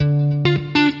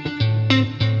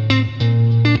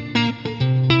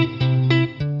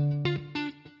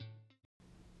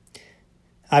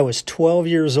I was 12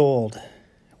 years old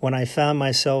when I found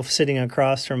myself sitting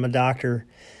across from a doctor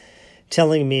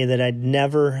telling me that I'd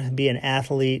never be an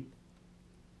athlete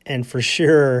and for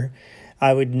sure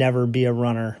I would never be a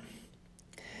runner.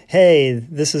 Hey,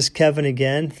 this is Kevin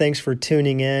again. Thanks for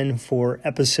tuning in for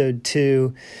episode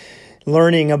 2,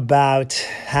 learning about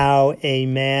how a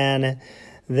man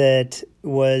that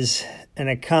was an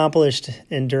accomplished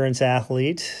endurance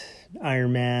athlete,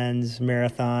 Ironmans,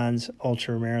 marathons,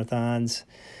 ultra marathons,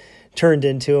 turned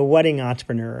into a wedding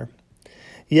entrepreneur.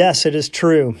 Yes, it is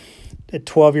true. At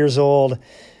 12 years old,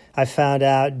 I found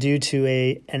out due to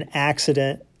an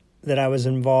accident that I was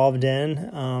involved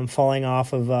in, falling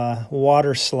off of a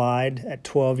water slide at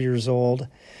 12 years old.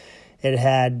 It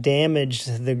had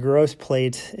damaged the growth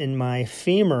plate in my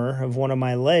femur of one of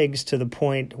my legs to the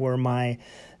point where my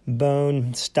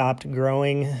bone stopped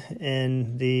growing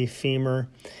in the femur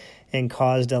and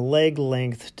caused a leg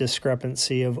length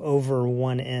discrepancy of over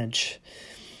 1 inch.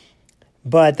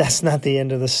 But that's not the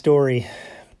end of the story.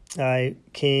 I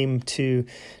came to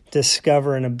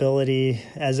discover an ability,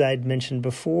 as I'd mentioned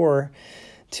before,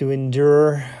 to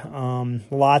endure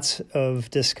lots of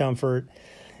discomfort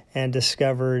and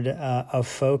discovered a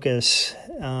focus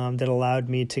that allowed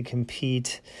me to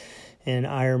compete in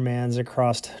Ironmans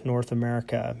across North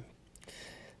America.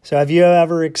 So have you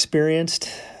ever experienced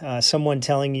someone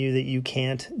telling you that you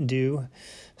can't do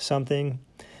something?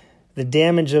 The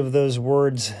damage of those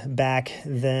words back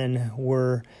then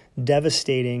were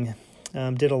devastating,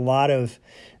 did a lot of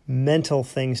mental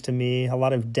things to me, a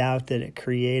lot of doubt that it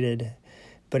created.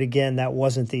 But again, that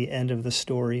wasn't the end of the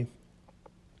story.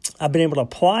 I've been able to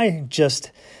apply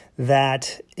just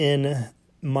that in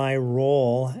my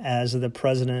role as the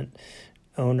president,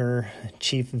 owner,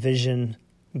 chief vision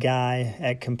guy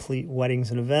at Complete Weddings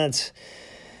and Events.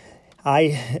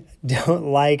 I don't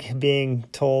like being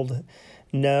told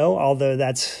no, although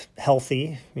that's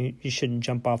healthy. You shouldn't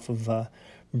jump off of a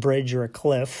bridge or a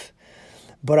cliff.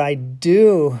 But I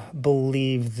do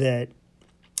believe that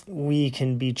we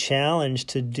can be challenged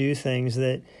to do things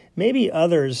that maybe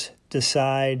others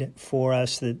decide for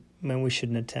us that we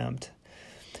shouldn't attempt.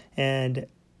 And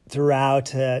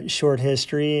throughout short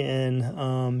history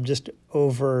and just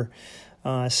over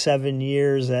 7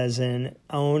 years as an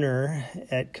owner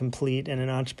at Complete and an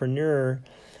entrepreneur,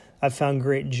 I've found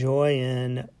great joy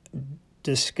in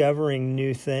discovering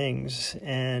new things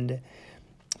and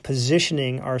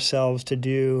positioning ourselves to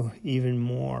do even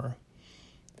more.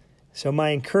 So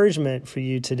my encouragement for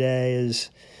you today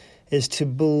is to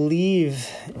believe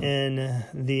in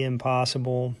the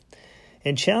impossible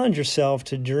and challenge yourself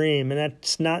to dream. And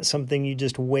that's not something you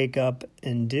just wake up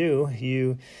and do.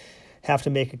 You have to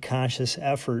make a conscious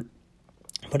effort.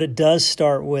 But it does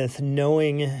start with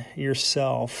knowing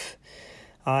yourself.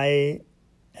 I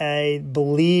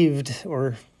believed,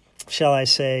 or shall I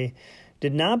say,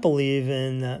 did not believe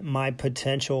in my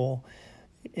potential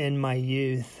in my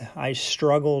youth. I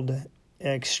struggled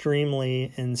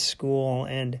extremely in school,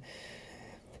 and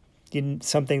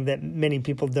something that many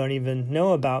people don't even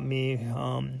know about me,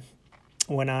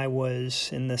 when I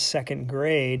was in the 2nd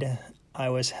grade, I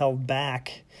was held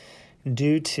back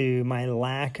due to my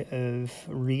lack of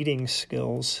reading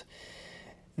skills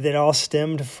that all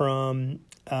stemmed from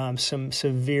some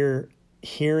severe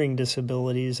hearing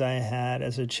disabilities I had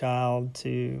as a child,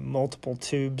 to multiple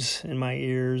tubes in my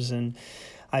ears, and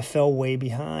I fell way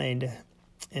behind.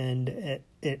 And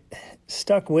it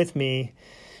stuck with me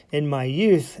in my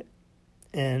youth,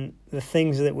 and the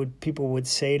things that people would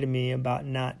say to me about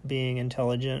not being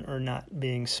intelligent or not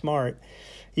being smart,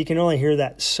 you can only hear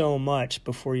that so much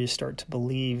before you start to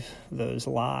believe those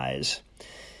lies.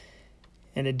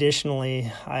 And additionally,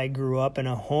 I grew up in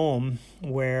a home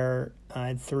where I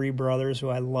had 3 brothers who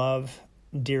I love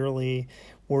dearly,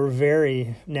 were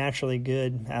very naturally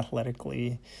good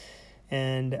athletically.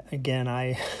 And again,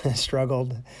 I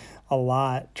struggled a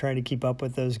lot trying to keep up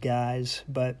with those guys.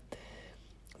 But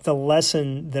the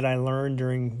lesson that I learned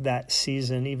during that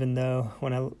season, even though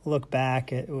when I look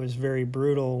back it was very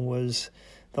brutal, was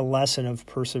the lesson of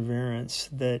perseverance,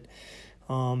 that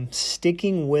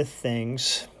sticking with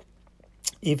things,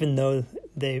 even though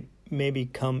they may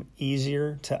become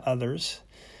easier to others,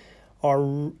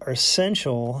 are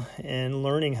essential in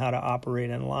learning how to operate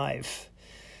in life.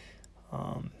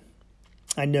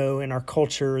 I know in our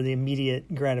culture, the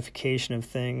immediate gratification of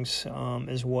things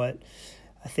is what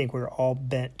I think we're all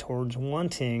bent towards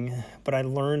wanting, but I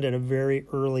learned at a very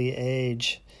early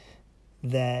age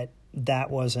that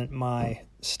wasn't my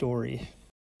story.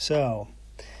 So,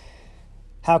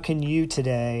 how can you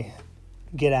today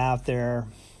get out there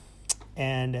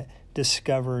and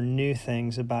discover new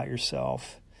things about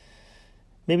yourself.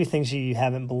 Maybe things you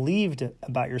haven't believed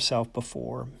about yourself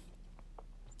before.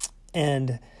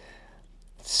 And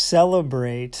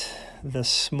celebrate the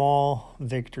small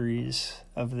victories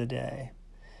of the day.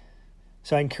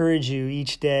 So I encourage you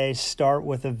each day, start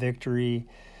with a victory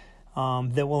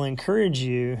that will encourage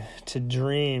you to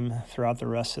dream throughout the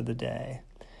rest of the day.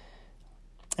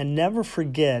 And never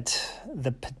forget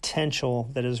the potential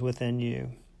that is within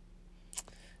you.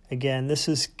 Again, this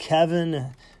is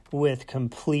Kevin with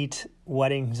Complete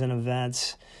Weddings and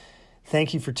Events.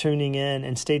 Thank you for tuning in,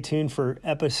 and stay tuned for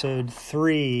episode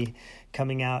 3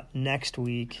 coming out next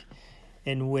week,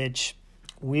 in which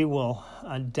we will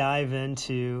dive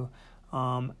into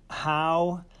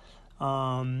how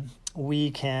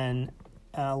we can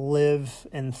live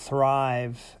and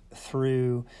thrive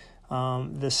through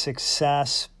the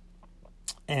success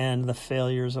and the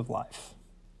failures of life.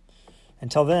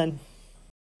 Until then,